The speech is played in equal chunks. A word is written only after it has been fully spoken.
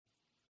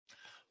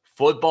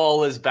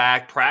Football is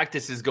back.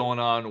 Practice is going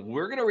on.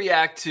 We're going to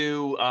react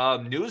to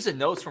news and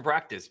notes from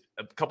practice.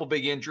 A couple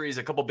big injuries,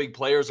 a couple big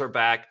players are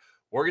back.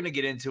 We're going to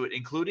get into it,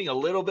 including a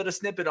little bit of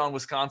snippet on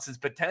Wisconsin's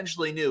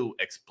potentially new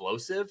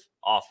explosive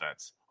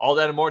offense. All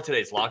that and more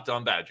today's Locked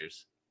On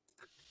Badgers.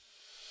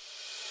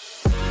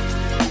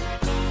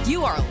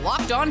 You are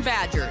Locked On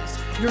Badgers,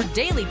 your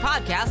daily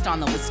podcast on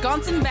the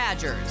Wisconsin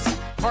Badgers.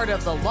 Part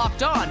of the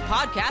Locked On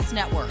Podcast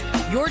Network,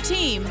 your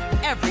team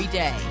every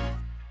day.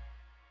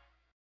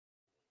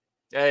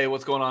 Hey,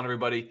 what's going on,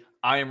 everybody?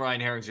 I am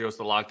Ryan Herrings, your host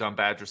of the Locked On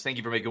Badgers. Thank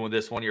you for making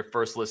this one of your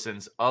first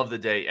listens of the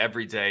day,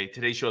 every day.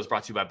 Today's show is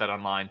brought to you by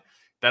BetOnline.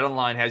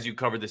 BetOnline has you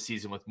covered this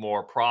season with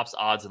more props,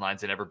 odds, and lines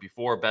than ever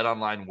before.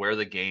 BetOnline, where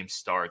the game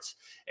starts.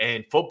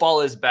 And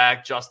football is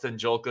back. Justin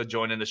Julka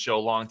joining the show,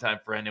 longtime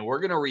friend, and we're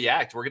going to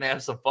react. We're going to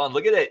have some fun.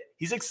 Look at it.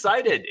 He's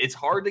excited. It's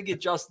hard to get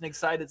Justin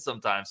excited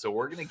sometimes, so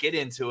we're going to get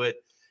into it.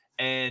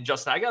 And,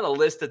 Justin, I got a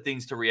list of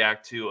things to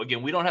react to.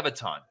 Again, we don't have a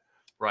ton,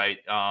 right?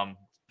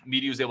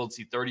 Media was able to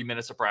see 30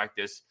 minutes of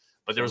practice,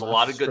 but there was a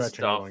lot of good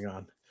stuff going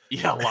on.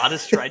 Yeah, a lot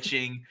of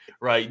stretching,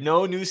 right?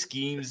 No new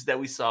schemes that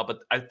we saw, but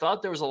I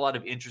thought there was a lot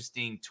of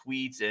interesting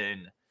tweets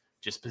and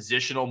just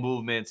positional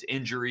movements,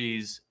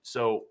 injuries.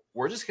 So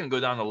we're just going to go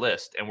down the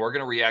list and we're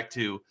going to react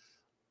to,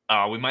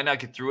 we might not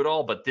get through it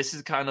all, but this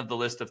is kind of the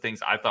list of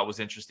things I thought was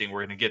interesting.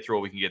 We're going to get through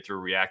what we can get through,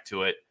 react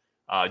to it.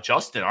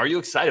 Justin, are you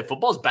excited?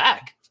 Football's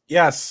back.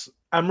 Yes,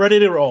 I'm ready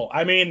to roll.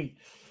 I mean,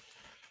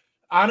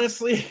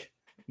 honestly,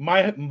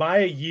 my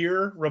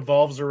year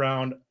revolves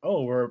around,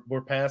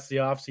 we're past the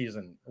off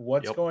season.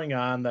 What's going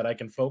on that I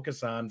can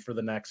focus on for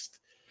the next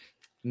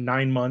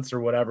 9 months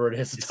or whatever it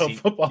is until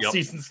football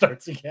season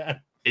starts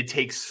again. It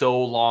takes so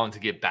long to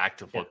get back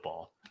to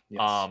football.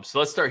 Yes. So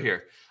let's start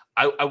here.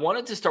 I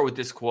wanted to start with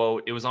this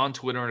quote. It was on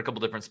Twitter in a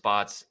couple different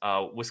spots.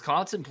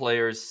 Wisconsin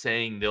players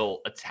saying they'll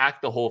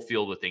attack the whole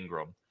field with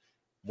Ingram.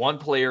 One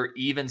player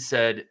even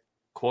said,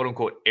 quote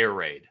unquote, air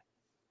raid.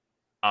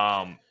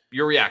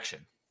 Your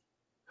reaction?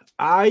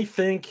 I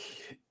think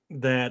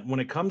that when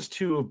it comes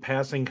to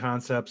passing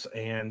concepts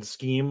and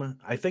scheme,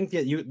 I think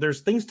that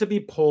there's things to be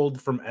pulled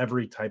from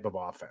every type of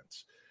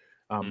offense.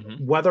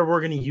 Whether we're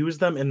going to use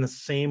them in the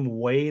same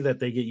way that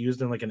they get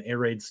used in like an air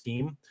raid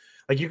scheme,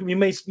 like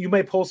you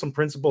may pull some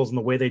principles in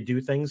the way they do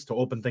things to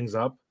open things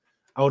up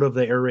out of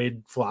the air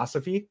raid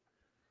philosophy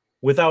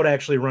without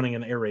actually running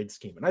an air raid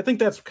scheme. And I think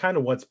that's kind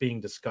of what's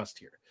being discussed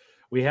here.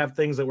 We have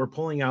things that we're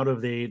pulling out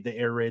of the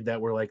air raid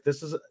that we're like,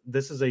 this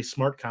is a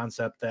smart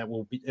concept that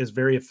is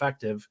very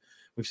effective.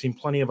 We've seen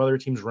plenty of other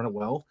teams run it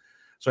well.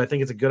 So I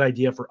think it's a good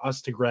idea for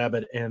us to grab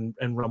it and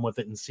run with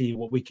it and see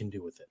what we can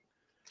do with it.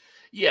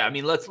 Yeah, I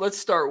mean, let's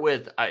start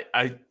with,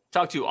 I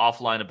talked to you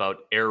offline about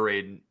air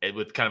raid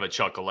with kind of a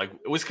chuckle. Like,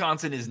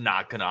 Wisconsin is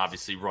not going to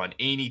obviously run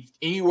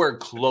anywhere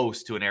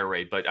close to an air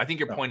raid, but I think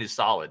your point is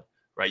solid.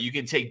 Right, you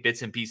can take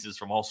bits and pieces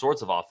from all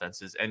sorts of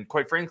offenses, and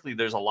quite frankly,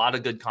 there's a lot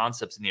of good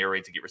concepts in the air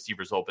raid to get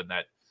receivers open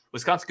that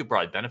Wisconsin could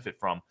probably benefit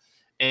from.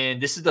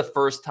 And this is the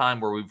first time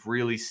where we've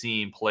really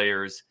seen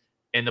players,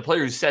 and the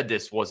player who said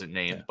this wasn't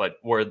named, but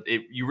where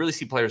you really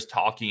see players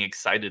talking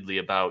excitedly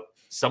about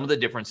some of the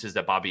differences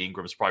that Bobby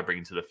Ingram is probably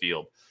bringing to the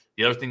field.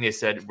 The other thing they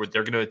said were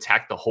they're going to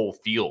attack the whole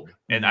field,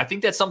 and I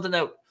think that's something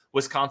that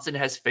Wisconsin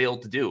has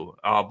failed to do,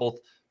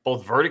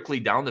 both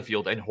vertically down the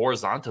field and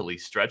horizontally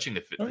stretching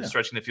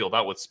the field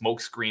out with smoke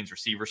screens,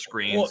 receiver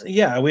screens. Well,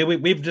 yeah,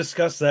 we've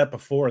discussed that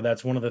before.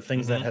 That's one of the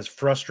things that has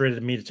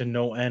frustrated me to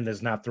no end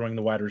is not throwing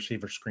the wide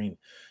receiver screen.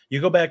 You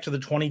go back to the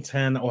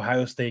 2010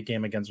 Ohio State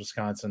game against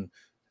Wisconsin,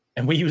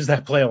 and we used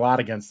that play a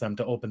lot against them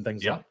to open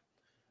things up.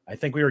 I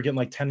think we were getting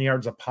like 10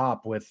 yards a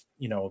pop with,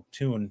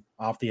 Tune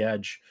off the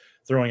edge,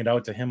 throwing it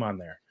out to him on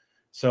there.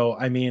 So,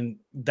 I mean,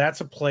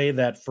 that's a play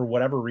that for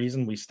whatever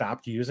reason we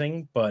stopped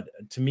using, but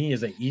to me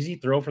is an easy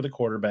throw for the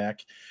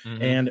quarterback.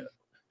 And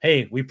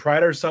hey, we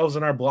pride ourselves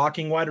in our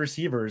blocking wide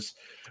receivers.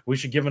 We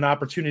should give an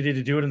opportunity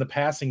to do it in the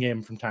passing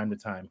game from time to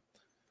time.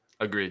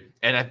 Agreed.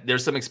 And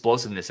there's some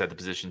explosiveness at the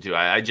position too.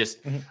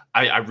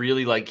 I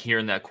really like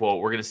hearing that quote.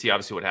 We're going to see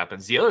obviously what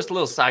happens. The other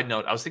little side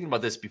note, I was thinking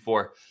about this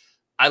before.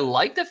 I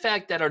like the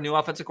fact that our new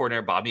offensive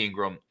coordinator, Bobby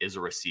Ingram, is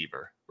a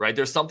receiver, right?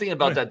 There's something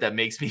about that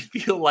makes me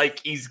feel like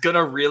he's going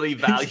to really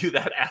value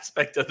that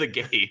aspect of the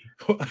game.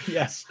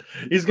 Yes.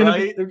 He's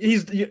going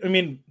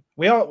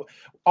to,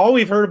 all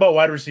we've heard about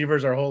wide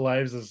receivers our whole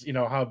lives is,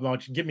 how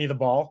much give me the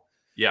ball.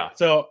 Yeah.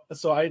 So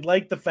I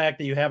like the fact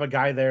that you have a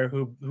guy there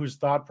whose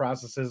thought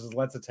process is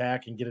let's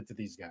attack and get it to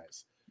these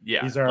guys.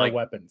 Yeah. These are our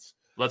weapons.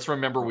 Let's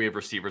remember we have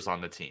receivers on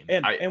the team.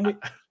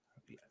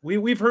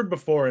 We've heard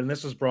before, and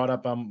this was brought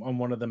up on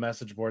one of the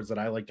message boards that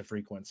I like to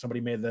frequent. Somebody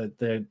made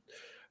the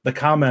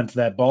comment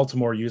that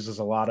Baltimore uses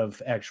a lot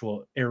of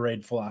actual air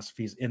raid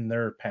philosophies in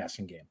their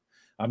passing game,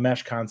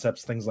 mesh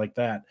concepts, things like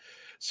that.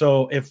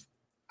 So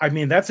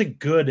that's a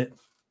good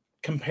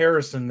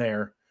comparison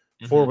there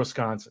for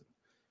Wisconsin.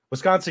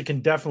 Wisconsin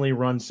can definitely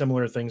run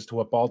similar things to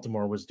what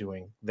Baltimore was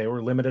doing. They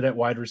were limited at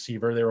wide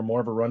receiver. They were more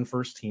of a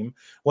run-first team.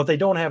 What they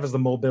don't have is the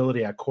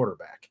mobility at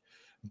quarterback.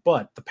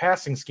 But the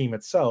passing scheme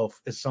itself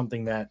is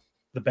something that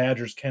the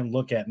Badgers can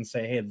look at and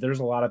say, hey, there's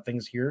a lot of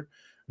things here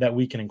that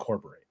we can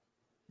incorporate.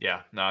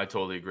 Yeah, no, I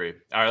totally agree.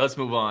 All right, let's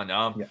move on.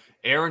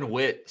 Aaron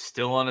Witt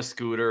still on a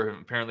scooter,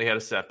 apparently had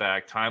a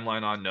setback,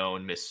 timeline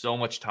unknown, missed so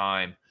much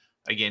time.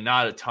 Again,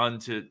 not a ton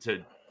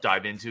to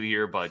dive into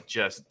here, but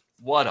just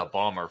what a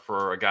bummer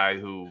for a guy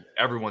who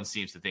everyone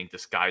seems to think the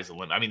sky's the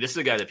limit. I mean, this is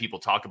a guy that people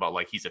talk about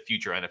like he's a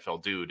future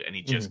NFL dude, and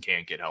he just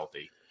can't get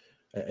healthy.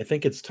 I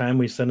think it's time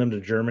we send him to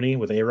Germany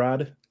with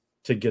A-Rod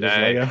to get his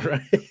leg out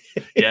right.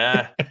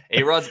 Yeah,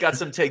 A-Rod's got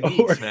some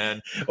techniques,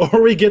 man.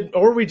 Or we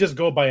just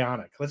go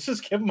bionic. Let's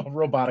just give him a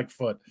robotic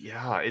foot.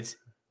 Yeah, it's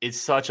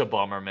such a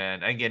bummer,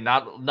 man. Again,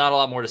 not a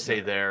lot more to say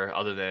there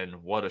other than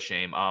what a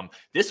shame.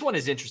 This one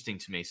is interesting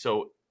to me.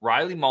 So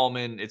Riley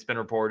Mahlman, it's been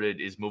reported,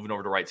 is moving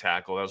over to right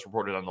tackle. That was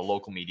reported on the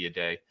local media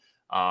day.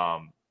 I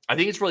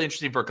think it's really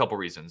interesting for a couple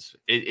reasons.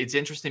 It's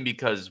interesting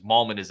because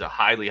Mahlman is a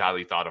highly,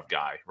 highly thought of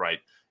guy, right?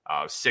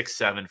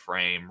 6'7"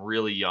 frame,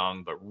 really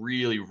young, but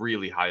really,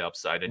 really high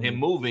upside. And him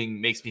moving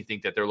makes me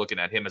think that they're looking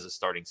at him as a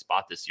starting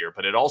spot this year.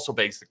 But it also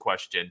begs the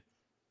question,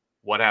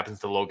 what happens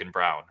to Logan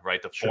Brown, right?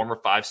 The former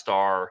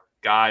 5-star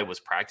guy was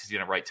practicing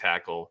at right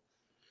tackle.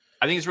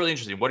 I think it's really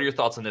interesting. What are your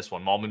thoughts on this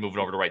one? Mahlman moving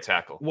over to right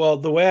tackle. Well,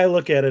 the way I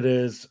look at it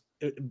is,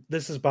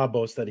 this is Bob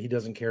Boast, he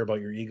doesn't care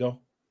about your ego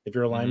if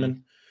you're a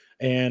lineman.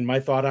 And my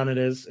thought on it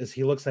is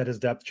he looks at his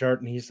depth chart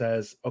and he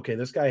says, okay,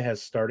 this guy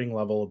has starting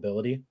level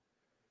ability.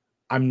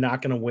 I'm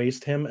not going to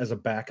waste him as a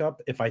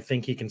backup if I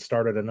think he can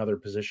start at another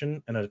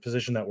position and a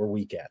position that we're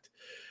weak at.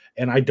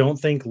 And I don't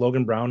think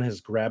Logan Brown has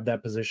grabbed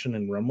that position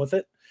and run with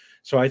it.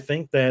 So I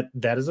think that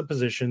is a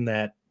position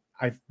that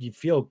you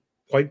feel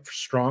quite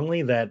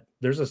strongly that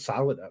there's a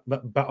solid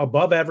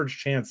above average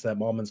chance that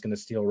Mahlman's going to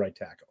steal right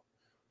tackle.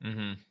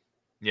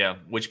 Yeah,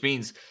 which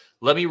means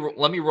let me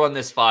run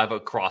this 5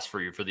 across for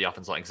you for the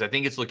offensive line, because I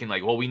think it's looking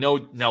like, well, we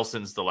know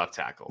Nelson's the left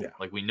tackle. Yeah.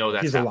 Like we know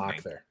that's he's happening. A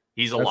lock there.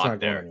 He's a lock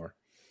there.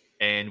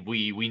 And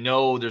we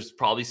know there's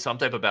probably some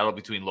type of battle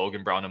between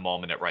Logan Brown and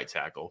Mahlman at right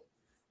tackle.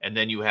 And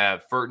then you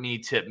have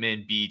Furtney,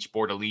 Tippmann, Beach,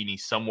 Bordolini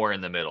somewhere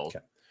in the middle. Okay.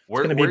 It's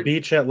going to be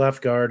Beach at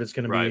left guard. It's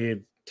going to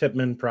be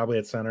Tippmann probably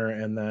at center,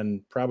 and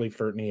then probably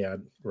Furtney at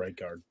right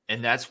guard.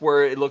 And that's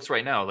where it looks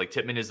right now. Like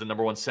Tippmann is the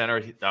number 1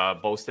 center.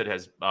 Boasted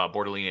has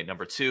Bordolini at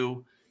number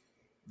 2.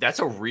 That's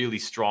a really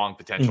strong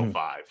potential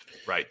 5,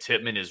 right?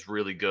 Tippmann is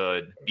really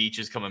good. Beach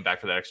is coming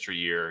back for that extra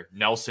year.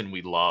 Nelson,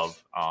 we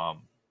love.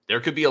 There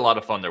could be a lot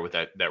of fun there with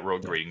that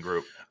road grading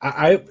group.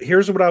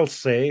 Here's what I'll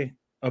say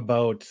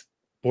about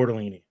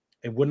Bordolini.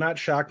 It would not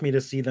shock me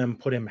to see them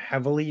put him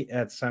heavily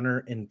at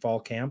center in fall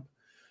camp,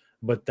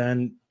 but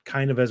then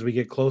kind of as we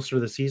get closer to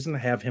the season,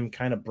 have him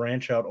kind of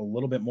branch out a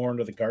little bit more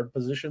into the guard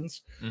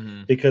positions,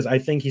 because I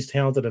think he's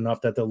talented enough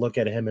that they'll look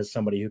at him as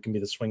somebody who can be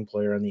the swing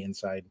player on the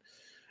inside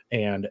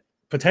and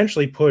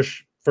potentially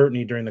push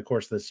Furtney during the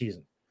course of the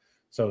season.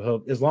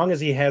 So as long as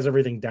he has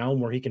everything down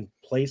where he can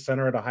play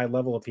center at a high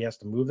level, if he has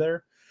to move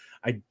there,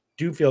 I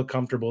do feel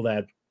comfortable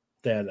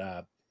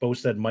that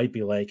Boasted might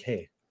be like,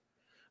 hey,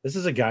 this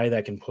is a guy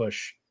that can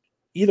push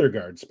either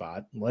guard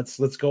spot. Let's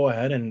go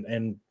ahead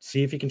and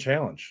see if he can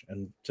challenge,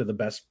 and to the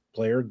best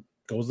player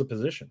goes the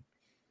position.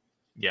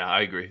 Yeah,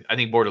 I agree. I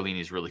think Bordolini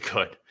is really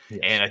good,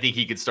 and I think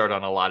he could start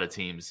on a lot of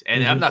teams.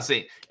 And I'm not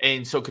saying,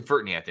 and so could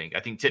Furtney. I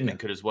think Tippmann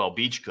could as well.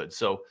 Beach could.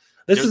 So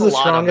this is the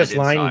strongest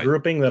line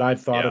grouping that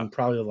I've thought in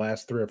probably the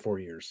last 3 or 4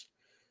 years.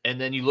 And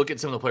then you look at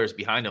some of the players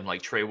behind him,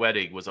 like Trey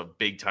Wettig was a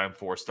big time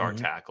 4-star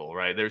tackle,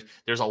 right?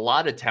 There's a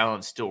lot of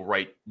talent still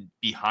right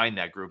behind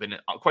that group. And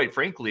quite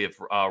frankly, if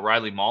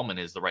Riley Mahlman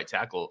is the right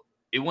tackle,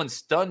 it wouldn't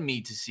stun me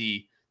to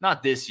see,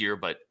 not this year,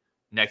 but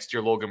next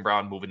year, Logan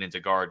Brown moving into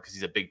guard, because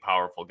he's a big,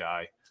 powerful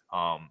guy.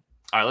 All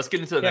right, let's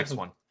get into the next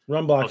one.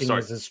 Run blocking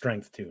is his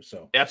strength too.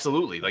 So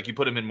absolutely, like you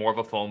put him in more of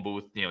a phone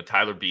booth. You know,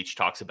 Tyler Beach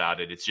talks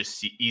about it. It's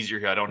just easier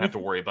here. I don't have to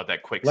worry about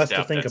that quick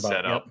step that's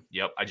set up.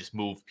 Yep, I just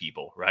move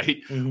people,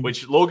 right?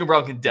 Which Logan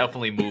Brown can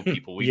definitely move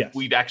people.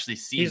 We've actually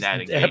seen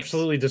that in games.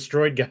 Absolutely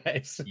destroyed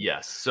guys.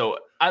 Yes. So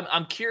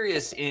I'm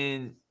curious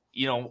you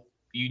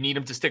need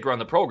him to stick around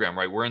the program,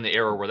 right? We're in the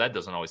era where that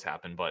doesn't always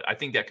happen, but I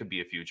think that could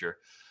be a future.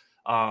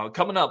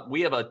 Coming up,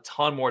 we have a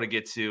ton more to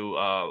get to.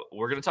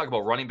 We're going to talk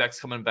about running backs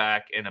coming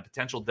back and a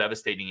potential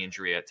devastating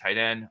injury at tight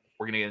end.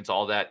 We're going to get into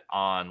all that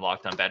on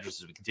Locked On Badgers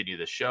as we continue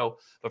this show.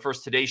 But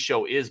first, today's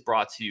show is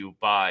brought to you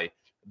by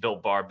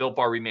Built Bar. Built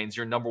Bar remains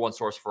your number 1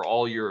 source for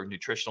all your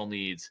nutritional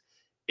needs.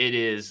 It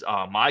is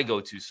my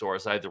go-to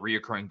source. I have the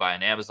reoccurring buy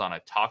on Amazon.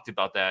 I've talked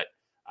about that.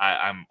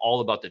 I'm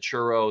all about the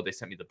churro. They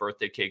sent me the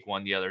birthday cake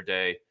one the other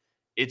day.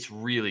 It's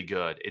really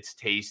good. It's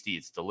tasty.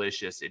 It's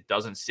delicious. It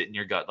doesn't sit in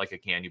your gut like a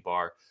candy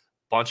bar.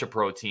 Bunch of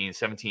protein,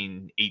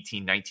 17,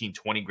 18, 19,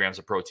 20 grams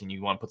of protein.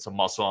 You want to put some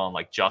muscle on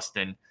like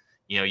Justin.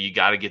 You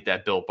got to get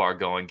that Built Bar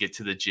going, get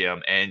to the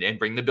gym and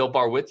bring the Built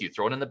Bar with you.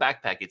 Throw it in the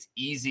backpack. It's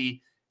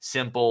easy,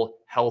 simple,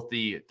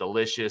 healthy,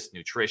 delicious,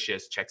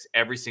 nutritious, checks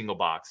every single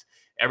box.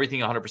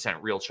 Everything 100%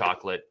 real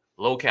chocolate,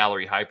 low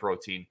calorie, high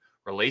protein.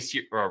 Replace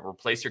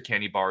your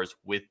candy bars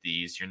with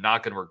these. You're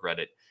not going to regret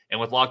it. And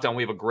with Locked On,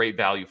 we have a great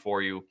value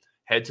for you.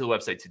 Head to the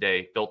website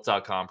today,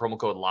 built.com, promo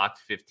code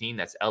LOCKED15.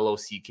 That's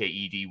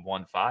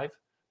LOCKED15.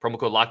 Promo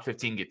code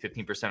LOCK15, get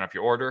 15% off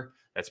your order.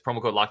 That's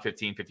promo code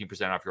LOCK15,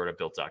 15% off your order at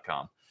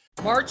Built.com.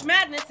 March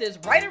Madness is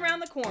right around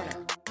the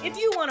corner. If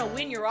you want to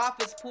win your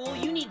office pool,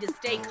 you need to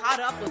stay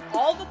caught up with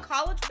all the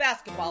college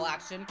basketball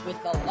action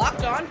with the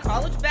Locked On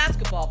College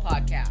Basketball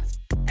Podcast.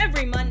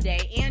 Every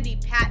Monday, Andy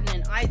Patton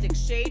and Isaac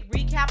Shade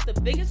recap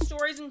the biggest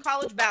stories in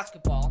college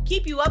basketball,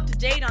 keep you up to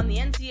date on the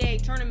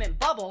NCAA tournament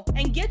bubble,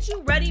 and get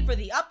you ready for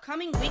the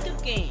upcoming week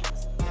of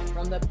games.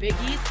 From the Big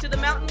East to the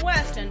Mountain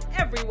West and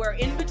everywhere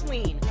in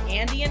between,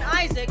 Andy and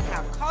Isaac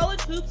have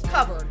college hoops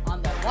covered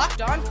on the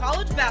Locked On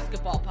College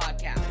Basketball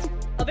Podcast.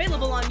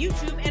 Available on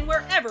YouTube and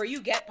wherever you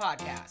get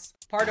podcasts.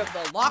 Part of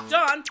the Locked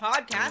On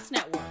Podcast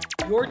Network.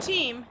 Your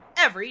team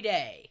every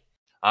day.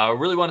 I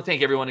really want to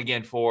thank everyone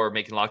again for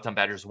making Locked On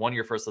Badgers one of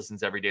your first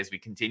listens every day as we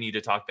continue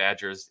to talk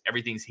Badgers.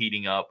 Everything's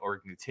heating up. We're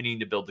continuing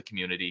to build the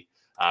community.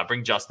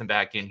 Bring Justin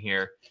back in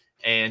here.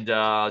 And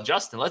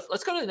Justin,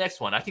 let's go to the next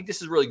one. I think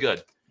this is really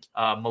good.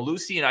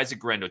 Malusi and Isaac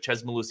Guerendo,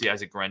 Chez Malusi,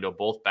 Isaac Guerendo,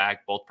 both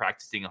back, both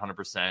practicing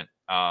 100%.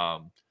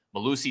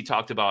 Malusi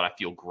talked about, I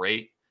feel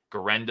great.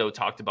 Guerendo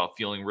talked about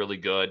feeling really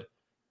good.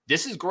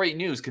 This is great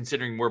news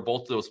considering where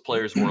both of those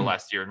players were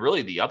last year and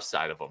really the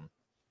upside of them.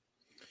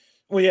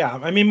 Well, yeah.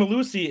 I mean,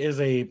 Malusi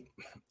is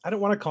I don't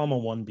want to call him a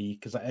 1B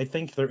because I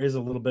think there is a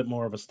little bit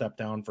more of a step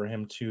down for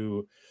him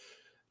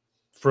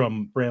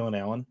from Braylon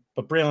Allen.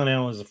 But Braylon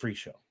Allen is a free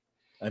show.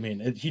 I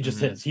mean, he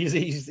just is.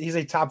 He's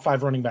a top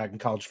 5 running back in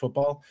college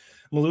football.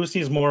 Malusi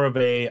is more of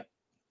a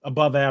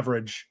above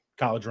average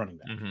college running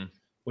back,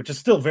 which is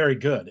still very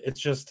good.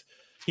 It's just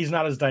he's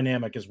not as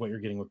dynamic as what you're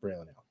getting with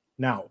Braylon Allen.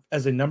 Now,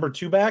 as a number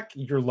 2 back,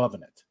 you're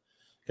loving it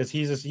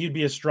because he'd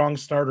be a strong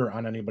starter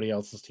on anybody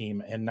else's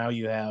team. And now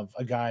you have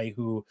a guy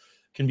who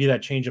can be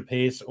that change of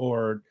pace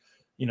or,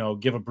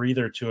 give a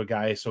breather to a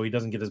guy so he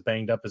doesn't get as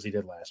banged up as he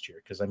did last year.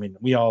 Because, I mean,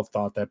 we all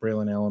thought that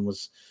Braylon Allen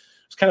was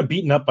kind of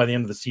beaten up by the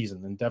end of the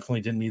season and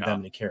definitely didn't need that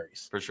many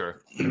carries. For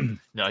sure.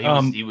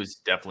 No, he was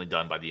definitely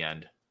done by the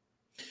end.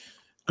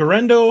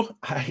 Guerendo,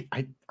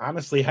 I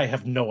honestly, I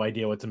have no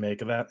idea what to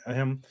make of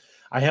him.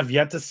 I have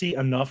yet to see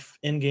enough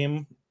in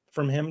game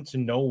from him to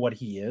know what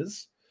he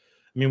is.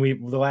 I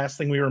mean, the last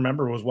thing we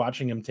remember was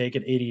watching him take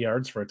it 80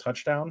 yards for a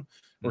touchdown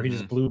where he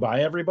just blew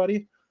by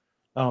everybody.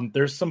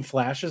 There's some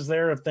flashes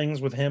there of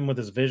things with him, with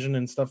his vision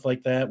and stuff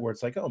like that, where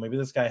it's like, oh, maybe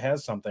this guy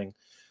has something,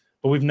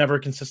 but we've never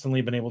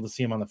consistently been able to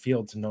see him on the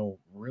field to know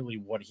really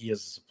what he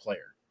is as a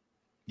player.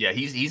 Yeah,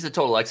 he's a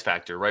total X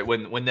factor, right?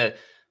 When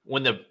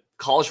the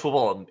college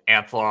football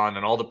Athlon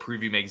and all the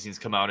preview magazines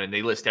come out and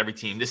they list every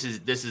team, this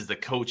is the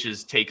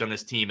coach's take on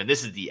this team, and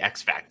this is the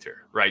X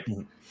factor, right?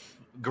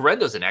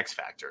 Guerendo's an X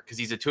factor because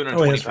he's a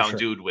 220-pound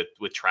dude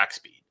with track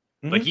speed.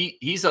 Like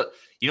he's a,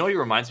 he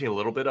reminds me a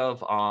little bit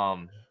of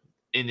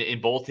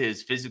in both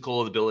his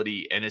physical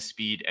ability and his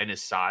speed and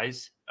his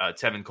size,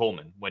 Tevin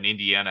Coleman, when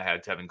Indiana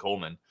had Tevin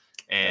Coleman.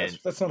 And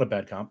that's not a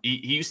bad comp.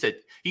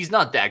 He's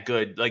not that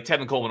good. Like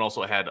Tevin Coleman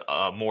also had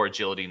more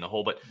agility in the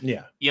hole, but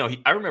yeah,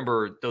 I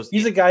remember those.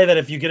 He's a guy that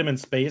if you get him in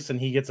space and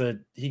he gets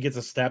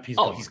a step, he's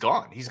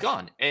gone. He's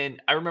gone.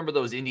 And I remember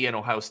those Indiana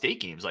Ohio State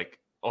games. Like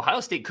Ohio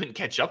State couldn't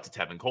catch up to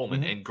Tevin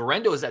Coleman, and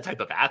Guerendo is that type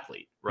of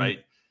athlete,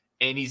 right?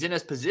 And he's in a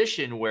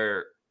position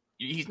where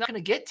he's not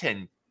going to get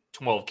 10,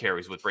 12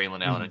 carries with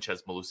Braylon Allen and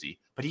Chez Malusi,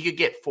 but he could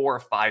get 4 or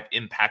 5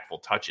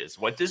 impactful touches.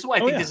 This is why I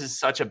think this is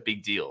such a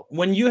big deal.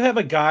 When you have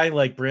a guy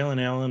like Braylon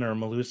Allen or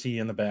Malusi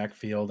in the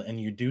backfield and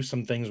you do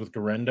some things with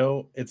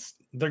Guerendo,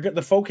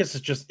 the focus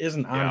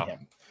isn't on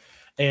him.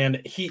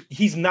 And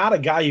he's not a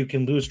guy you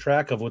can lose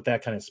track of with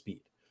that kind of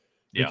speed.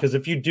 Because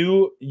if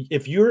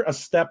you're a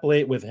step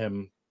late with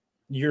him,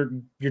 you're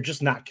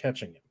just not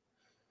catching him.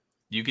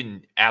 You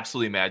can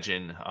absolutely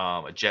imagine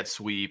a jet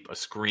sweep, a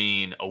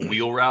screen, a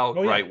wheel route,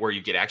 right, where you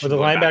get actually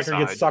where the linebacker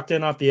gets sucked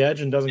in off the edge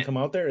and doesn't come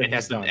out there,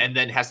 and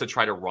then has to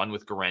try to run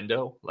with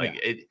Guerendo.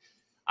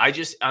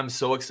 I'm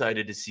so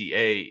excited to see.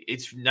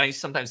 It's nice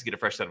sometimes to get a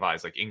fresh set of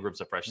eyes. Like Ingram's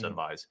a fresh set of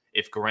eyes.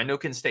 If Guerendo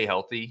can stay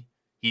healthy,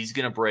 he's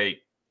gonna break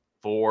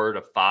 4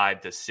 to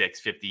 5 to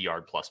 6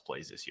 50-yard plus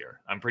plays this year.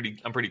 I'm pretty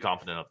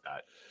confident of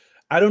that.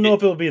 I don't know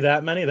if it'll be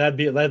that many.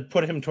 That'd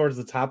put him towards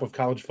the top of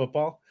college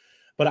football.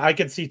 But I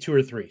could see 2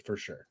 or 3 for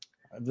sure.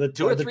 The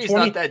 2 or 3 is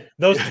not that.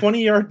 Those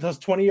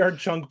 20-yard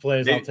chunk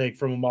plays I'll take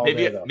from him all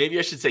day. Though. Maybe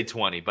I should say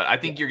 20, but I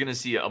think you're going to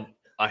see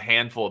a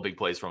handful of big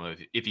plays from him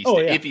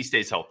if he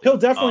stays healthy. He'll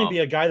definitely be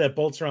a guy that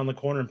bolts around the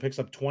corner and picks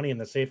up 20,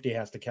 and the safety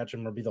has to catch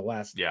him or be the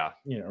last. Yeah,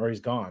 or he's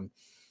gone.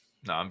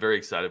 No, I'm very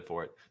excited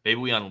for it. Maybe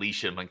we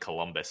unleash him in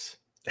Columbus,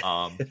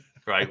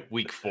 right?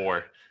 Week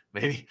 4.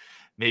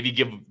 Maybe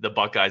give the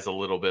Buckeyes a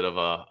little bit of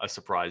a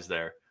surprise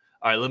there.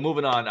 All right, let's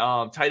moving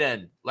on. Tight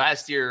end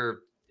last year,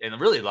 and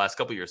really the last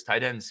couple of years,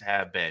 tight ends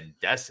have been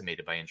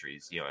decimated by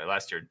injuries.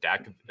 Last year,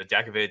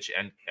 Dakovich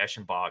and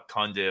Eschenbach,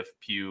 Cundiff,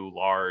 Pugh,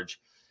 Large.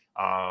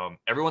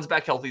 Everyone's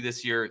back healthy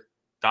this year. ...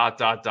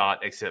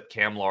 Except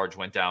Cam Large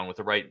went down with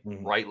a right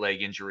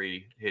leg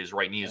injury. His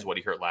right knee is what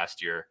he hurt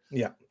last year.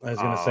 Yeah, I was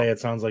going to say it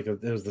sounds like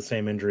it was the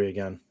same injury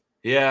again.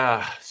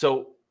 Yeah.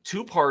 So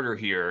 2-parter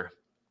here.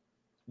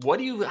 How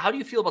do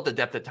you feel about the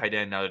depth at tight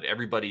end now that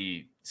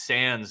everybody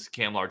sans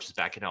Cam Large is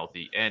back and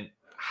healthy? And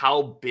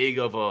how big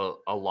of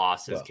a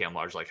loss is Cam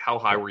Large? Like, how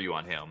high were you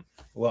on him?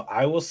 Well,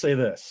 I will say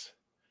this.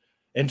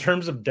 In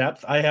terms of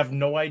depth, I have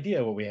no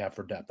idea what we have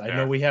for depth. I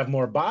know we have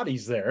more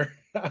bodies there.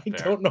 I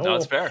don't know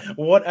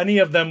what any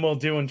of them will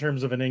do in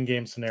terms of an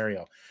in-game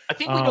scenario. I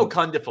think we know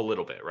Cundiff a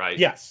little bit, right?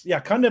 Yes. Yeah,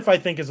 Cundiff, I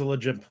think, is a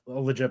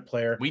legit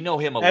player. We know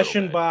him a little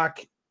bit.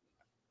 Eschenbach,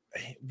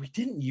 we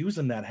didn't use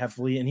him that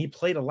heavily, and he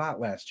played a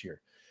lot last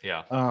year.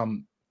 Yeah.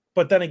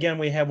 But then again,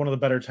 we have one of the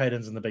better tight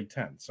ends in the Big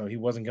Ten, so he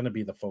wasn't going to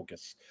be the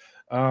focus.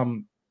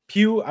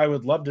 Pugh, I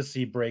would love to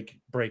see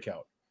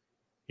breakout.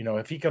 You know,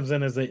 if he comes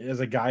in as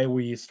a guy,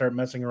 we start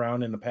messing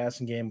around in the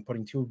passing game,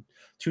 putting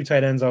two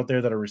tight ends out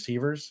there that are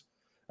receivers.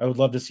 I would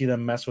love to see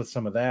them mess with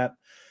some of that.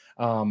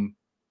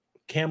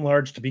 Cam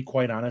Large, to be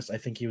quite honest, I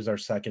think he was our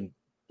second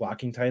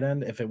blocking tight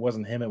end. If it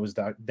wasn't him, it was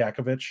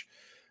Dakovich.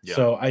 Yeah.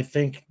 So I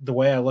think the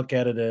way I look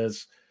at it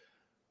is,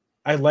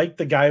 I liked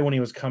the guy when he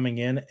was coming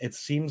in. It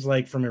seems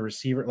like from a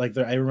receiver, like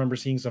I remember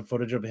seeing some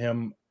footage of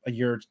him a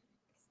year,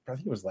 I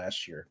think it was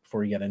last year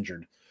before he got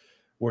injured,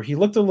 where he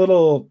looked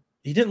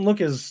he didn't look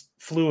as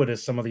fluid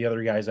as some of the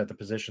other guys at the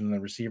position in the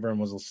receiver and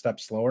was a step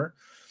slower.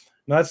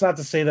 Now, that's not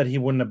to say that he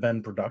wouldn't have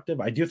been productive.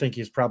 I do think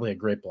he's probably a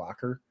great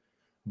blocker,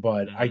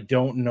 but I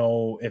don't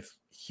know if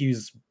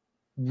he's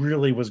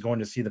really was going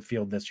to see the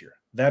field this year.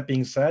 That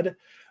being said,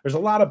 there's a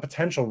lot of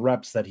potential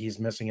reps that he's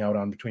missing out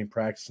on between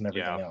practice and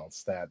everything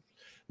else that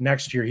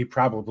next year he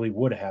probably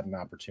would have had an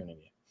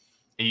opportunity.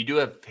 And you do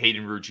have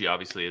Hayden Rucci,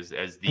 obviously, as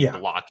the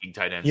blocking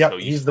tight end. Yeah, so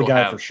he's the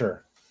guy for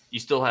sure. You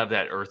still have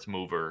that earth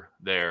mover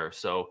there.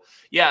 So,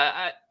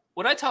 yeah,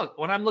 when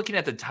I'm looking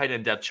at the tight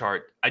end depth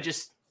chart,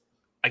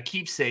 I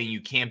keep saying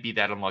you can't be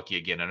that unlucky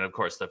again. And, of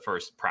course, the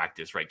first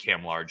practice, right,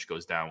 Cam Large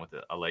goes down with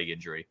a leg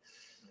injury.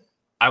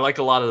 I like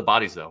a lot of the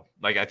bodies, though.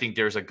 Like, I think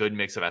there's a good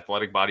mix of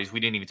athletic bodies. We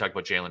didn't even talk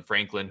about Jalen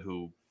Franklin,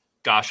 who,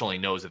 gosh, only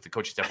knows if the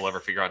coaching staff will ever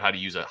figure out how to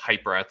use a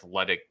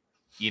hyper-athletic,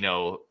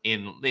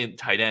 in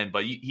tight end.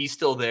 But he's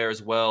still there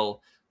as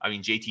well. I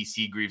mean, JT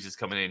Seagreaves is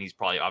coming in. He's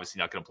probably obviously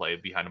not going to play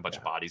behind a bunch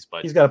of bodies,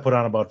 but he's got to put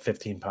on about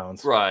 15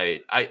 pounds.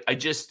 Right. I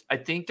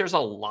think there's a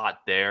lot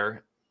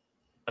there.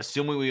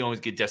 Assuming we always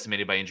get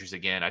decimated by injuries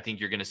again, I think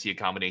you're going to see a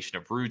combination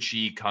of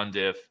Rucci,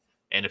 Cundiff,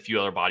 and a few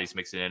other bodies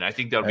mixed in. I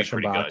think that'll be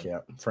pretty good. Yeah.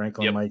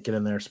 Franklin might get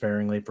in there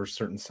sparingly for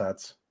certain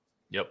sets.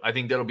 Yep. I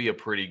think that'll be a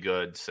pretty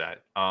good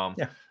set. All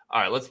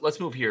right, let's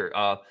move here.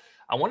 I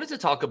wanted to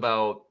talk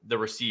about the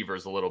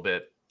receivers a little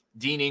bit.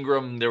 Dean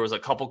Ingram, there was a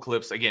couple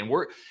clips. Again,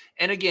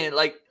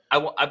 like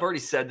I've already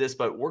said this,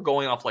 but we're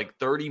going off like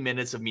 30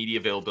 minutes of media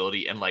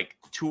availability and like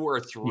two or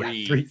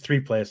three. Yeah,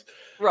 three plays.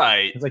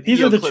 Right. It's like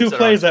these are the two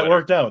plays that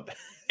worked out.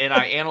 And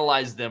I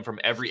analyzed them from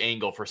every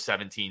angle for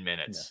 17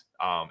 minutes.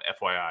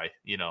 FYI,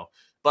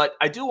 But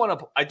I do want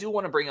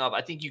to bring up,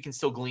 I think you can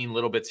still glean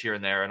little bits here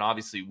and there. And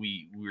obviously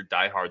we're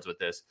diehards with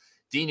this.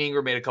 Dean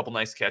Ingram made a couple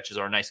nice catches,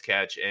 or a nice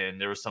catch,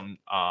 and there was some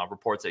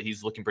reports that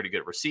he's looking pretty good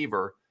at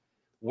receiver.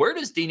 Where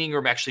does Dean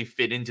Ingram actually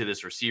fit into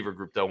this receiver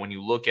group, though, when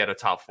you look at a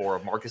top four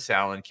of Marcus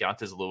Allen,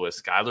 Keontae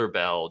Lewis, Skylar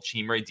Bell,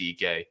 Chimere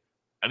Dike?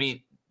 I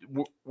mean,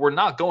 we're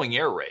not going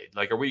air raid.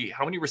 Like,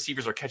 how many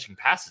receivers are catching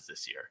passes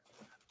this year?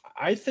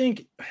 I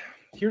think,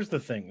 here's the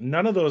thing.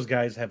 None of those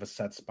guys have a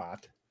set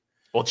spot.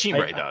 Well,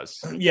 Chimere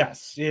does.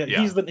 Yes. Yeah.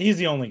 He's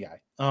the only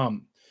guy.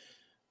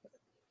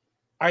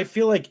 I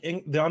feel like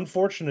the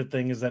unfortunate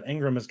thing is that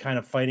Ingram is kind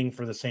of fighting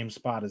for the same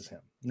spot as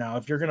him. Now,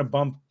 if you're going to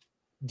bump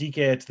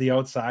DK to the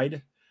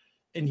outside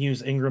and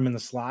use Ingram in the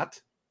slot,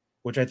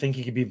 which I think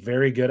he could be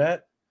very good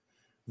at,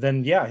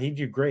 then yeah, he'd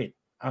do great.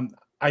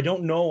 I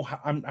don't know.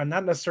 I'm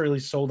not necessarily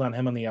sold on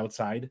him on the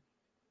outside,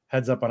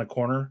 heads up on a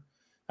corner.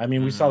 I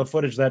mean, we saw the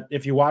footage that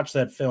if you watch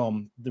that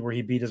film where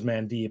he beat his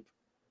man deep,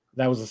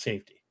 that was a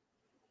safety.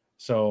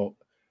 So,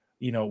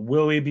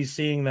 will we be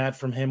seeing that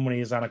from him when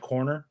he's on a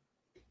corner?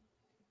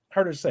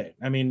 Hard to say.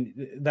 I mean,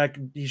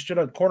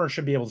 corner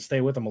should be able to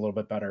stay with him a little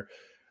bit better.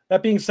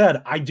 That being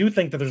said, I do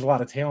think that there's a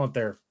lot of talent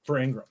there for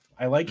Ingram.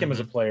 I like him as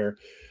a player.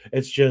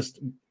 It's just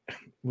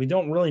we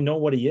don't really know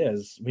what he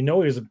is. We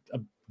know he's a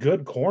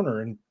good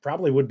corner and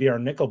probably would be our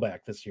nickelback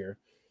this year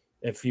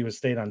if he was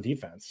stayed on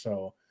defense.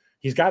 So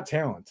he's got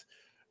talent.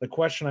 The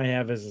question I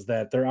have is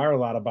that there are a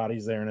lot of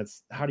bodies there, and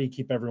it's how do you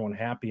keep everyone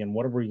happy, and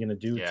what are we going to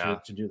do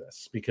to do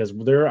this? Because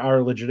there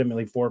are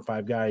legitimately 4 or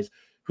 5 guys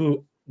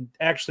who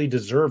actually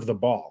deserve the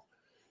ball.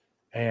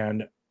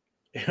 And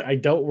I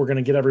doubt we're going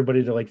to get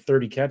everybody to like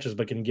 30 catches,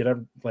 but can get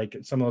like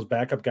some of those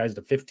backup guys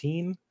to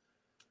 15.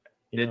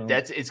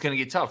 It's going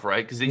to get tough,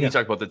 right? Because then you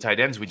talk about the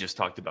tight ends we just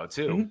talked about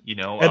too.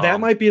 And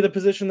that might be the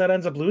position that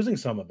ends up losing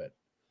some of it.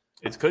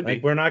 It could be.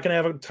 We're not going to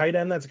have a tight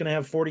end that's going to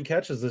have 40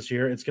 catches this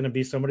year. It's going to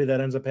be somebody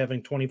that ends up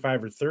having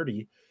 25 or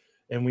 30,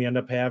 and we end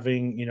up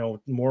having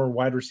more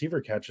wide receiver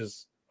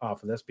catches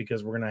off of this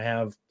because we're going to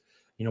have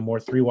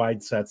more 3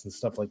 wide sets and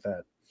stuff like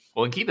that.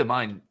 Well, and keep in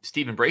mind,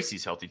 Stephen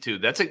Bracey's healthy too.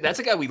 That's a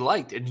guy we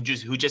liked and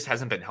who just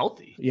hasn't been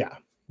healthy.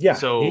 Yeah.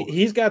 So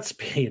he's got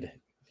speed.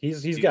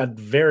 He's got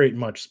very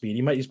much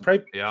speed. He's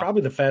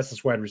probably the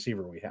fastest wide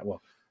receiver we have.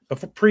 Well,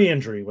 But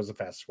pre-injury was the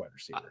fastest wide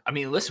receiver. I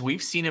mean, listen,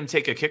 we've seen him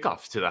take a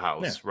kickoff to the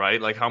house, right?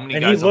 Like how many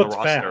and guys on the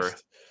roster?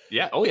 Fast.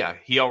 Yeah. Oh, yeah.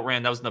 He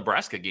outran. That was the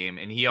Nebraska game,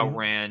 and he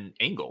outran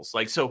Ingles.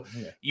 Like, so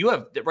you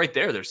have right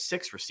there. There's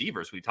 6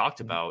 receivers we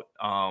talked about.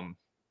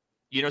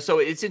 So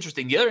it's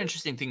interesting. The other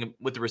interesting thing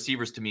with the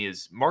receivers to me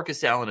is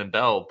Marcus Allen and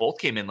Bell both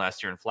came in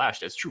last year and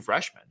flashed as true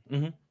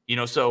freshmen.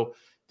 So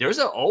there's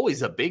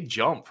always a big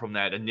jump from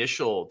that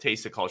initial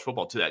taste of college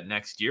football to that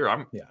next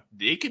year.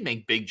 They could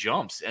make big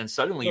jumps, and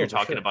suddenly you're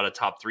talking about a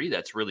top 3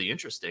 that's really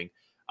interesting.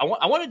 I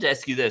wanted to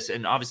ask you this,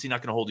 and obviously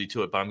not going to hold you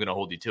to it, but I'm going to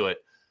hold you to it.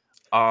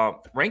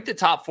 Rank the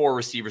top 4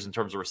 receivers in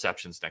terms of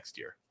receptions next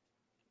year.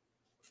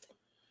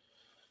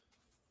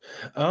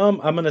 I'm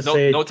going to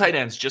say no tight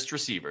ends, just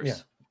receivers. Yeah.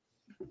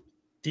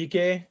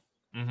 DK.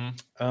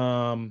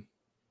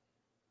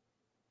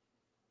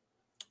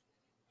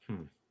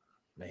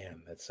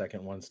 Man, that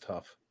second one's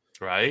tough.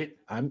 Right.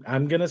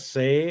 I'm gonna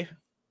say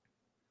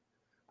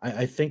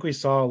I think we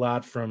saw a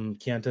lot from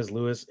Keontez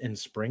Lewis in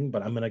spring,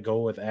 but I'm gonna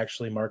go with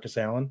actually Marcus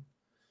Allen.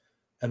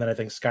 And then I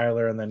think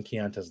Skylar and then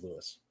Keontez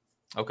Lewis.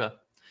 Okay.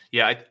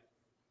 Yeah,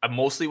 I'm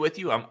mostly with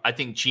you. I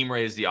think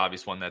Chimere is the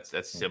obvious one that's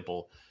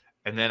simple.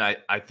 And then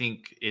I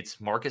think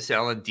it's Marcus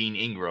Allen, Dean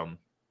Ingram.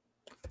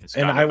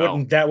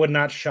 And that would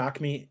not shock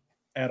me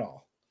at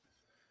all.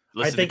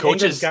 Listen,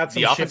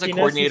 the offensive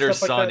coordinator's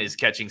son is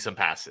catching some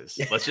passes.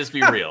 Let's just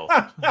be real.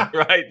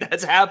 Right?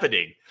 That's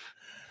happening.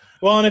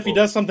 Well, and if he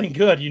does something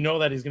good, you know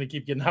that he's going to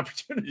keep getting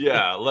opportunities.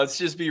 Yeah, let's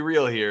just be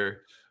real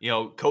here.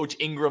 Coach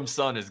Ingram's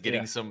son is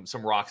getting some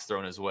rocks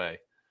thrown his way.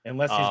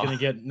 Unless he's going to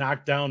get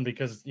knocked down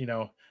because,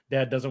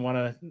 Dad doesn't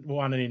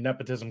want any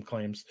nepotism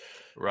claims.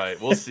 Right.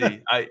 We'll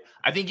see. I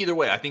think either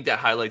way, I think that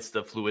highlights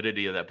the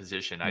fluidity of that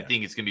position. Yeah. I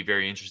think it's going to be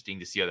very interesting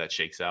to see how that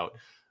shakes out.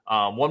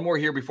 One more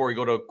here before we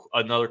go to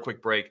another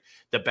quick break.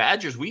 The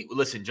Badgers,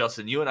 listen,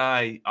 Justin, you and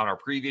I on our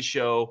previous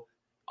show,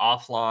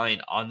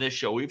 offline on this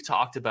show, we've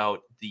talked about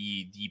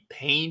the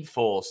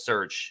painful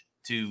search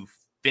to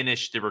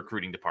finish the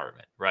recruiting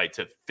department, right?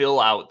 To fill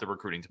out the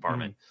recruiting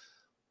department.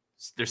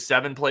 There's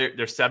 7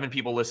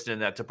 people listed in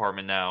that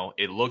department now.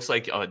 It looks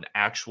like an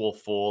actual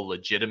full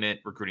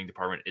legitimate recruiting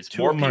department. It's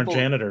 2 of them are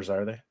janitors,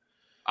 are they?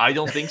 I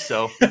don't think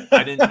so.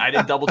 I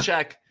didn't double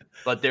check,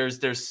 but there's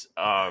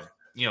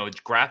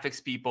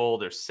graphics people.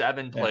 There's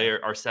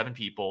 7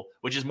 people,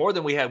 which is more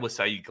than we had with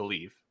Saeed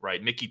Khalif,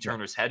 right? Mickey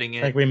Turner's heading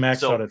in. I think we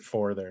maxed out at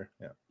 4 there.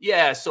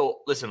 Yeah. So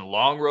listen,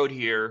 long road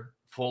here,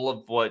 full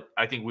of what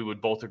I think we would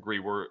both agree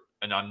were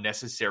an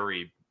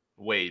unnecessary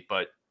wait,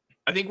 but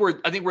I think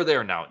we're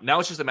there now.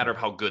 Now it's just a matter of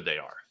how good they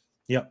are.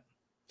 Yep.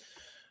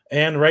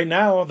 And right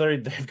now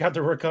they've got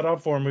their work cut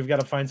out for them. We've got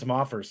to find some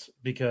offers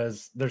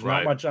because there's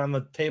not much on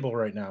the table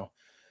right now.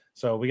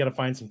 So we got to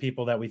find some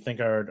people that we think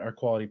are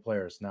quality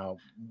players. Now,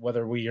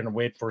 whether we're going to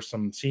wait for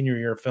some senior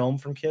year film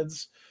from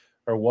kids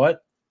or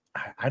what,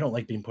 I don't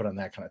like being put on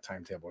that kind of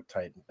timetable with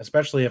Titan,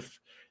 especially if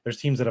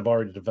there's teams that have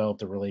already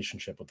developed a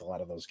relationship with a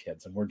lot of those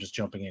kids and we're just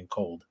jumping in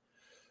cold.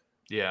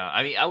 Yeah.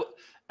 I mean,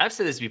 I've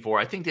said this before.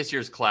 I think this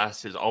year's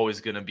class is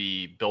always going to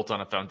be built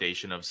on a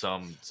foundation of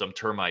some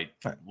termite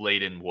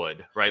laden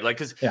wood, right? Like,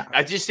 because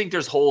I just think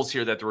there's holes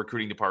here that the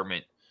recruiting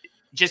department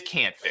just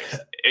can't fix.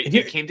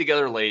 It came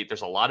together late.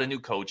 There's a lot of new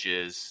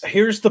coaches.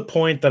 Here's the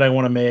point that I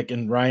want to make,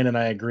 and Ryan and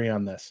I agree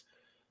on this.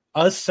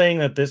 Us saying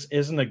that this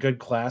isn't a good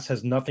class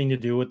has nothing to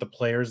do with the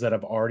players that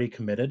have already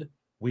committed.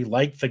 We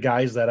like the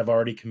guys that have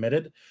already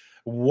committed.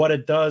 What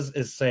it does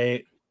is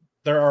say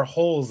there are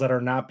holes that are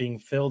not being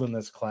filled in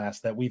this class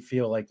that we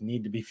feel like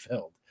need to be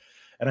filled.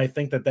 And I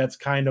think that that's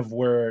kind of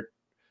where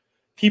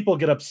people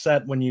get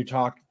upset when you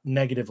talk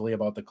negatively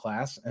about the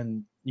class.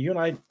 And you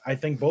and I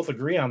think both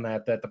agree on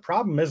that the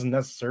problem isn't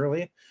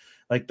necessarily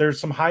like there's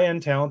some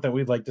high-end talent that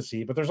we'd like to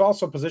see, but there's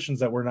also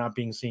positions that we're not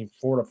being seen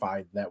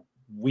fortified that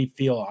we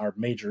feel are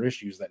major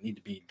issues that need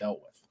to be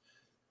dealt with.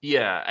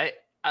 Yeah,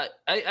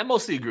 I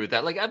mostly agree with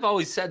that. Like I've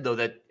always said though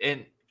that,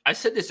 and I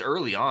said this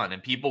early on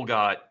and people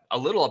got a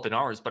little up in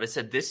arms, but I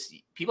said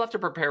people have to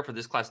prepare for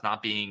this class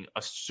not being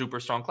a super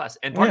strong class.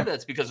 And part of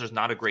that's because there's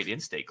not a great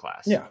in-state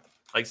class. Yeah.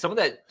 Like some of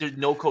that, there's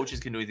no coaches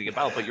can do anything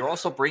about, but you're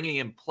also bringing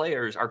in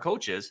players, our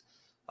coaches,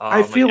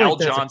 I feel like Al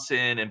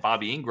Johnson and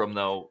Bobby Ingram,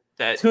 though,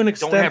 that to an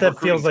extent that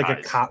feels like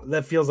ties. a cop.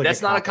 That feels like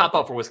that's not a cop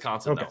out for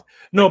Wisconsin, okay. though.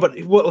 No, but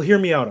hear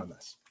me out on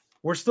this.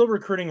 We're still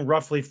recruiting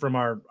roughly from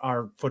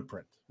our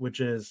footprint, which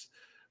is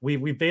we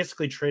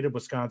basically traded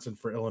Wisconsin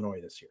for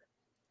Illinois this year.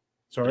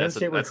 So that's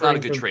not a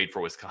good trade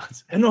for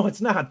Wisconsin. No,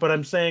 it's not. But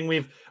I'm saying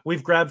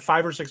we've grabbed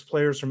 5 or 6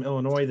 players from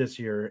Illinois this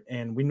year,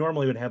 and we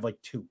normally would have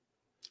like 2.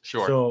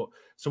 Sure.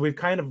 So we've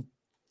kind of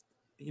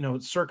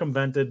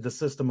circumvented the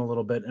system a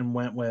little bit and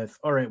went with,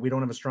 all right, we don't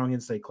have a strong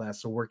in-state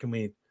class, so where can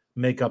we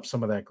make up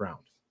some of that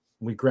ground?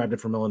 We grabbed it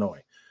from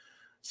Illinois.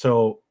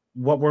 So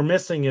what we're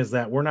missing is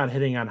that we're not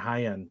hitting on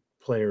high-end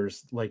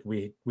players like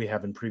we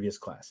have in previous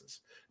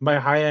classes. And by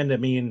high-end, I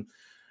mean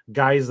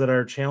guys that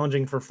are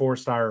challenging for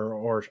 4-star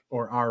or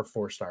are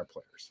 4-star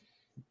players.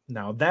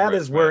 Now, that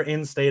is where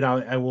in-state,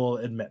 I will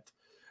admit,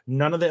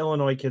 none of the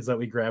Illinois kids that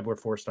we grabbed were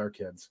 4-star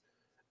kids.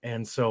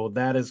 And so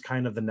that is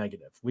kind of the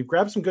negative. We've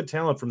grabbed some good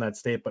talent from that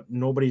state, but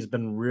nobody's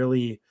been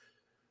really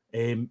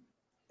a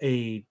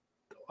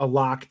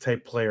lock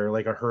type player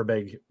like a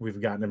Herbig we've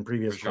gotten in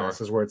previous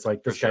classes where it's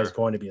like this guy's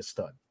going to be a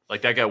stud.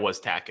 Like that guy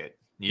was Tackett.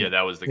 Yeah,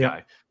 that was the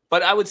guy.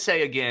 But I would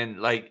say again,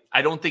 like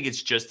I don't think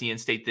it's just the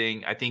in-state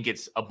thing. I think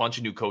it's a bunch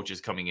of new coaches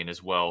coming in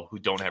as well who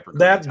don't have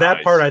recruiting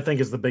that part. I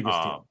think is the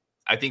biggest deal.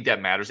 I think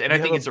that matters, and I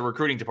think it's a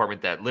recruiting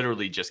department that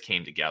literally just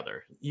came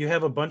together. You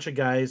have a bunch of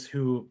guys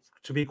who,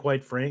 to be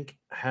quite frank,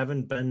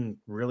 haven't been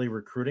really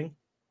recruiting.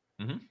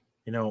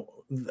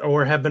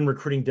 Or have been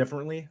recruiting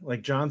differently.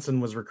 Like Johnson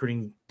was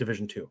recruiting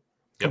Division II,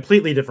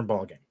 completely different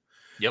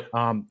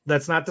ballgame.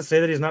 That's not to say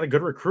that he's not a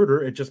good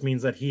recruiter. It just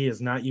means that he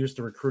is not used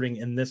to recruiting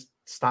in this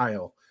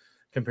style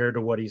compared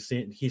to what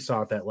he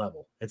saw at that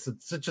level. It's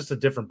just a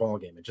different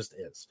ballgame. It just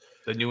is.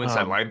 The new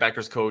inside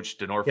linebackers coach,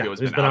 D'Onofrio, has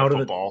been out of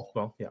football.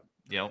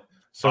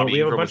 So Bobby we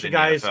have Ingram a bunch of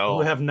guys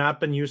who have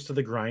not been used to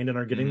the grind and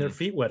are getting their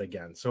feet wet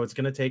again. So it's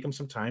going to take them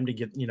some time to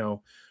get,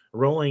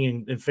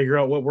 rolling and figure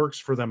out what works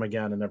for them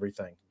again and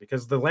everything.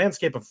 Because the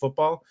landscape of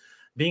football,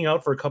 being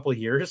out for a couple of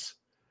years,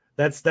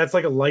 that's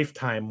like a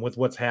lifetime with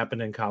what's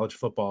happened in college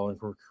football and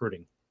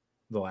recruiting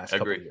the last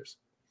couple of years.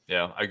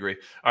 Yeah, I agree.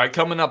 All right,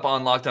 coming up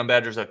on Locked On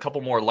Badgers, a couple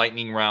more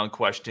lightning round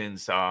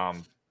questions,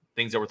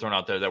 things that were thrown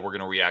out there that we're going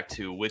to react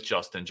to with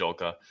Justin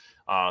Jolka.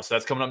 So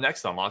that's coming up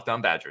next on Locked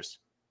On Badgers.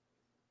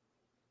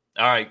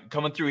 All right,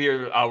 coming through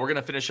here, we're going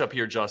to finish up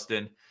here,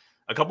 Justin.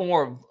 A couple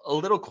more, a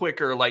little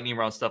quicker lightning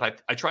round stuff.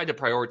 I tried to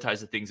prioritize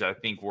the things that I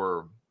think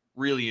were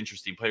really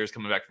interesting. Players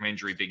coming back from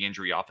injury, big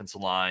injury, offensive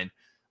line.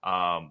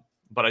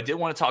 But I did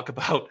want to talk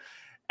about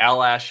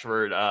Al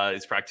Ashford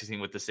is practicing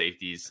with the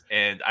safeties.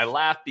 And I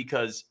laugh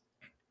because,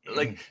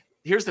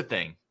 here's the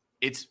thing.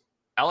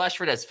 Al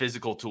Ashford has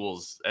physical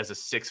tools as a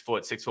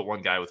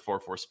 6'1" guy with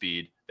 4.4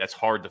 speed. That's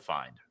hard to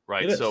find,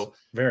 right? So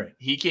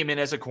he came in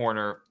as a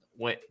corner.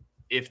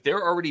 If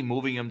they're already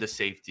moving him to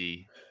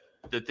safety,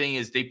 the thing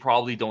is they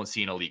probably don't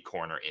see an elite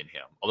corner in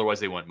him. Otherwise,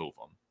 they wouldn't move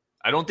him.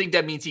 I don't think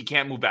that means he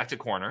can't move back to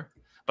corner.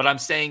 But I'm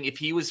saying if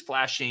he was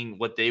flashing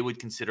what they would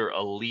consider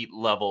elite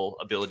level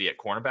ability at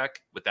cornerback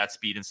with that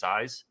speed and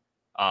size,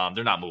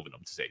 they're not moving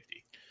him to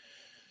safety.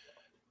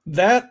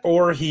 That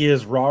or he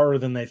is rawer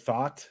than they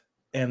thought.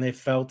 And they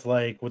felt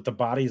like with the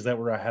bodies that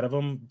were ahead of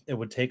him, it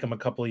would take him a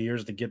couple of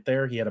years to get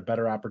there. He had a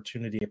better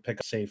opportunity to pick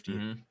up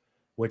safety,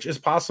 which is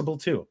possible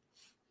too.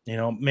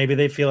 Maybe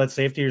they feel at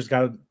safety he's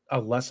got a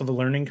less of a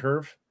learning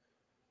curve,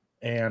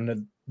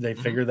 and they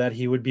figure that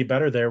he would be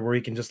better there where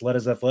he can just let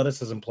his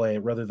athleticism play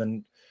rather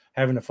than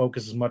having to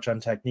focus as much on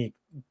technique,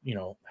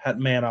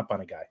 man up on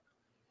a guy.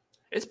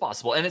 It's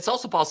possible. And it's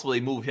also possible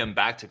they move him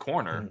back to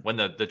corner when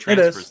the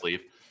transfers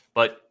leave.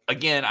 But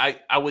again,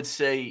 I would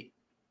say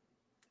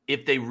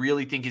if they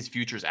really think his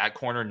future's at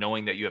corner,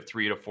 knowing that you have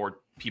 3 to 4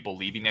 people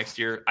leaving next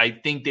year, I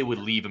think they would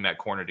leave him at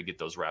corner to get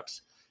those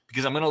reps.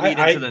 Because I'm going to lead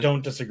into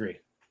don't disagree.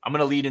 I'm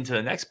going to lead into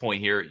the next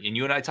point here. And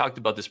you and I talked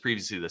about this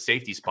previously, the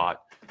safety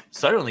spot.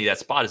 Suddenly that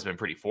spot has been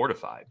pretty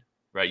fortified,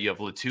 right? You have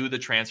Latu, the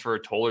transfer,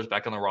 Toller's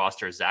back on the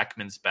roster,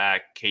 Zachman's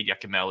back, Cade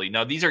Yakimelli.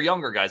 Now, these are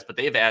younger guys, but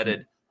they've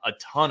added a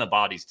ton of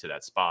bodies to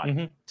that spot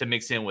to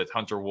mix in with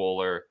Hunter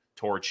Wooler,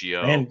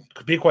 Torchio. And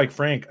to be quite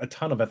frank, a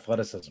ton of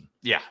athleticism.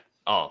 Yeah.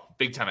 Oh,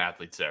 big time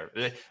athletes there.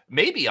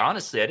 Maybe,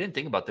 honestly, I didn't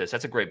think about this.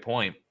 That's a great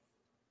point.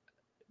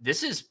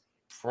 This is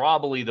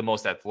probably the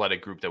most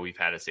athletic group that we've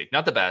had at safety.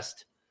 Not the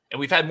best. And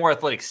we've had more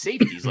athletic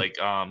safeties like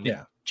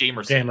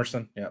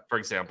Jamerson, for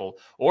example,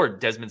 or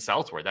Desmond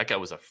Southward. That guy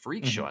was a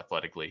freak show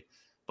athletically.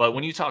 But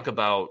when you talk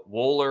about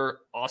Wooler,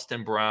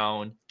 Austin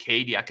Brown,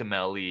 Cade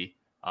Yakimelli,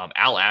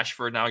 Al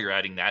Ashford, now you're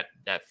adding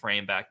that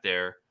frame back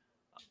there.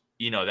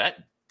 That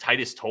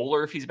Titus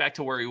Toller, if he's back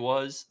to where he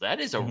was, that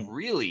is a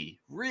really,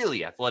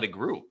 really athletic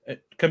group.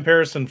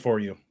 Comparison for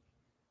you.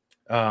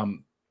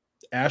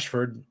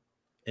 Ashford,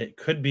 it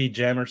could be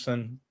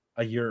Jamerson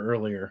a year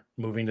earlier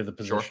moving to the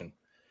position.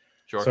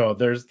 Sure. So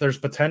there's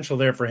potential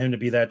there for him to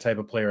be that type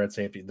of player at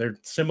safety. They're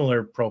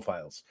similar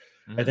profiles.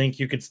 I think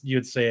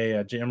you'd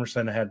say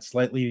Jamerson had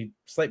slightly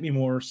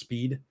more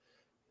speed.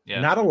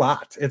 Yeah. Not a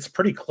lot. It's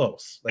pretty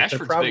close.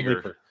 Ashford's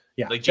bigger.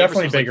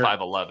 Definitely bigger. Like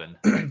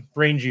 5'11".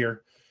 Rangier.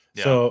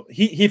 Yeah. So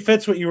he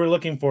fits what you were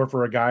looking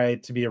for a guy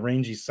to be a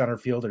rangy center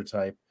fielder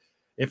type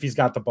if he's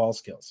got the ball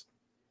skills.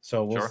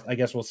 So I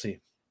guess we'll see.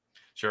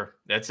 Sure.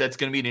 That's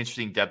going to be an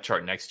interesting depth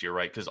chart next year,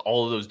 right? Because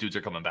all of those dudes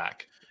are coming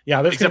back.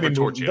 Yeah, there's going to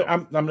be.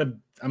 I'm going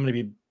to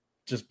be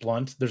just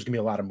blunt. There's going to be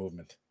a lot of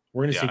movement.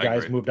 We're going to see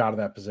guys moved out of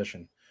that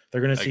position.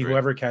 They're going to see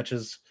whoever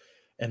catches,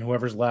 and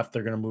whoever's left,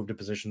 they're going to move to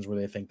positions where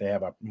they think they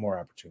have more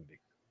opportunity.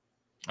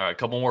 All right, a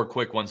couple more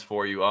quick ones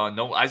for you.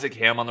 No Isaac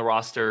Ham on the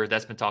roster.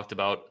 That's been talked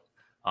about.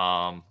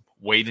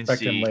 Wait and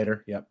see. Him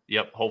later.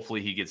 Yep.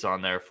 Hopefully he gets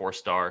on there.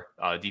 4-star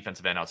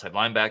defensive end, outside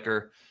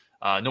linebacker.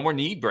 No more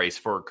knee brace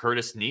for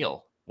Curtis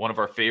Neal, one of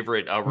our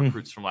favorite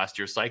recruits from last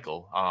year's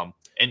cycle.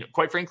 And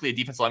quite frankly, a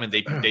defensive lineman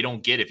they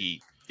don't get if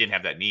he didn't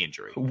have that knee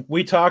injury.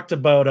 We talked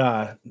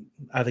about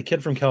the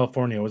kid from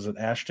California. Was it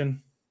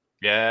Ashton?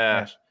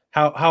 Yeah.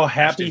 How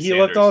happy he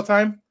looked all the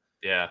time?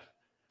 Yeah.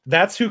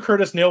 That's who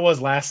Curtis Neal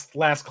was last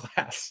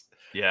class.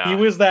 Yeah. He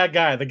was that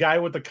guy, the guy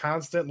with the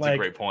constant, That's a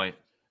great point.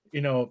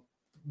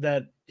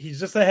 That he's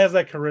just has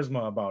that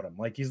charisma about him.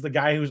 Like he's the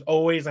guy who's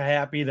always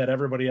happy that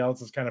everybody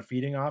else is kind of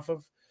feeding off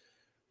of.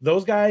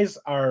 Those guys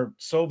are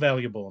so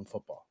valuable in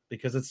football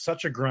because it's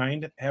such a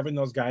grind. Having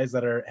those guys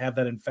that have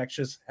that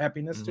infectious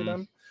happiness to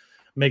them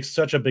makes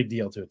such a big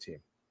deal to a team.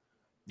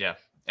 Yeah.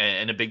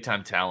 And a big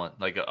time talent,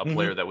 like a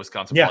player that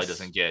Wisconsin probably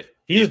doesn't get.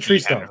 He's a tree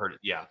stump.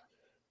 Yeah.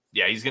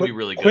 Yeah. He's going to be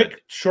really good.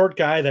 Quick, short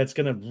guy that's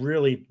going to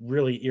really,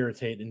 really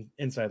irritate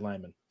inside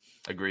linemen.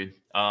 Agreed.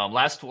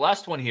 Last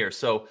one here.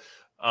 So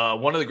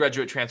one of the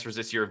graduate transfers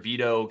this year,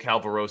 Vito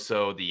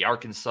Calvaroso, the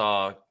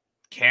Arkansas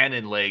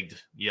cannon-legged,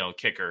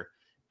 kicker.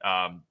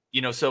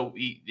 So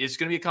it's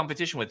going to be a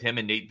competition with him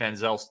and Nate Van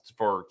Zel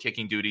for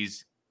kicking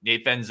duties.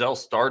 Nate Van Zel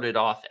started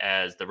off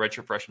as the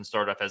redshirt freshman,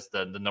 started off as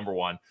the number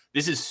one.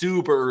 This is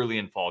super early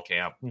in fall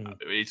camp.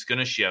 It's going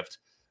to shift,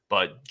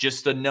 but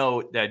just a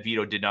note that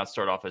Vito did not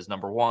start off as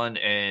number one,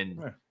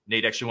 and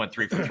Nate actually went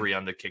 3 for 3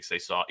 on the kicks they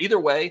saw. Either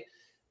way,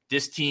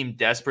 this team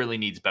desperately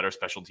needs better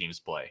special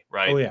teams play,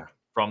 right? Oh, yeah.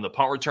 From the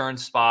punt return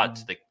spot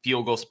to the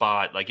field goal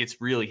spot, like it's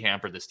really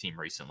hampered this team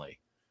recently.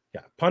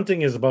 Yeah,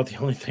 punting is about the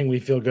only thing we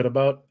feel good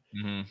about.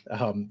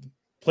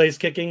 Place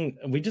kicking,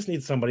 we just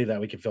need somebody that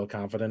we can feel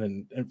confident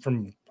in. And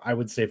from, I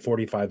would say,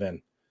 45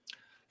 in.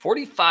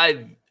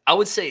 45, I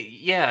would say,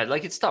 yeah,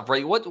 like it's tough,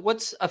 right?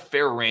 What's a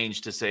fair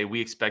range to say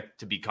we expect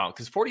to be confident?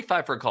 Because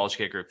 45 for a college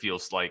kicker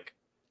feels like.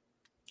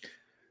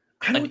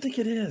 I don't think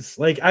it is.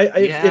 Like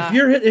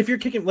if you're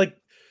kicking, like,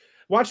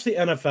 watch the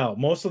NFL.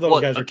 Most of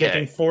those guys are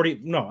kicking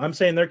 40. No, I'm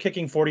saying they're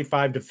kicking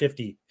 45 to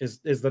 50 is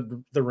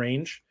the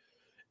range.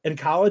 In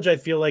college, I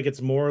feel like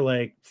it's more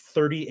like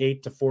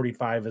 38 to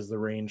 45 is the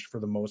range for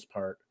the most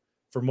part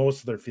for most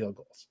of their field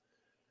goals.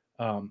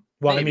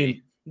 Maybe. I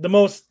mean,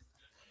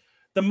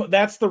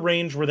 that's the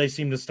range where they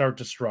seem to start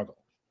to struggle.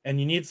 And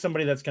you need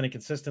somebody that's going to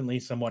consistently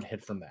somewhat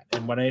hit from that.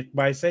 And when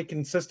I say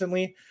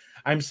consistently,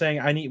 I'm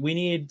saying we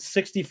need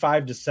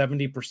 65 to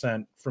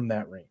 70% from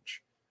that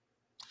range.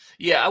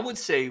 Yeah, I would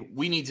say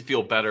we need to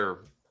feel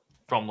better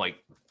from like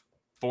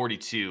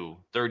 42,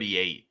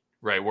 38.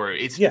 Right, where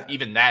it's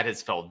even that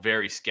has felt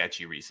very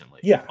sketchy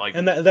recently. Yeah,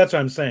 and that's what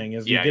I'm saying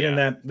is you get in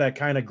that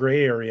kind of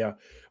gray area.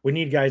 We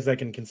need guys that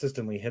can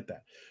consistently hit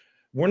that.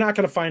 We're not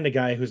going to find a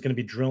guy who's going to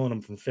be drilling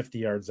them from 50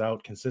 yards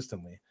out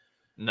consistently,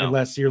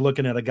 unless you're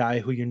looking at a guy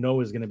who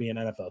is going to be an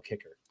NFL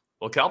kicker.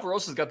 Well,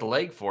 Calvarosa's got the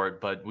leg for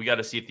it, but we got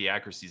to see if the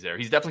accuracy's there.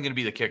 He's definitely going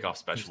to be the kickoff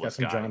specialist.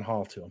 He's got some John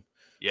Hall to him.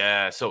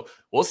 Yeah, so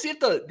we'll see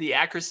if the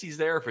accuracy's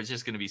there, if it's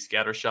just going to be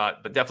scattershot,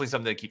 but definitely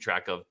something to keep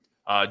track of.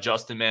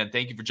 Justin, man,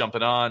 thank you for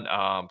jumping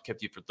on.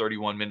 Kept you for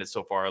 31 minutes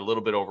so far, a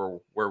little bit over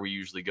where we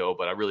usually go,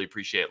 but I really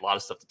appreciate it. A lot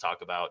of stuff to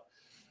talk about.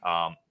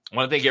 I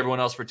want to thank everyone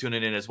else for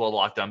tuning in as well.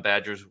 Locked On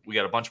Badgers. We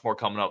got a bunch more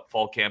coming up.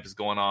 Fall camp is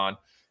going on.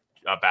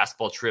 A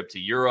basketball trip to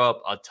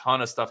Europe. A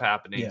ton of stuff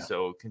happening. Yeah.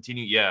 So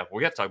continue. Yeah,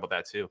 we have to talk about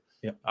that too.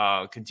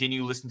 Yeah.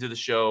 Continue listening to the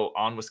show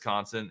on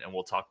Wisconsin, and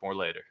we'll talk more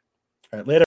later. All right, later.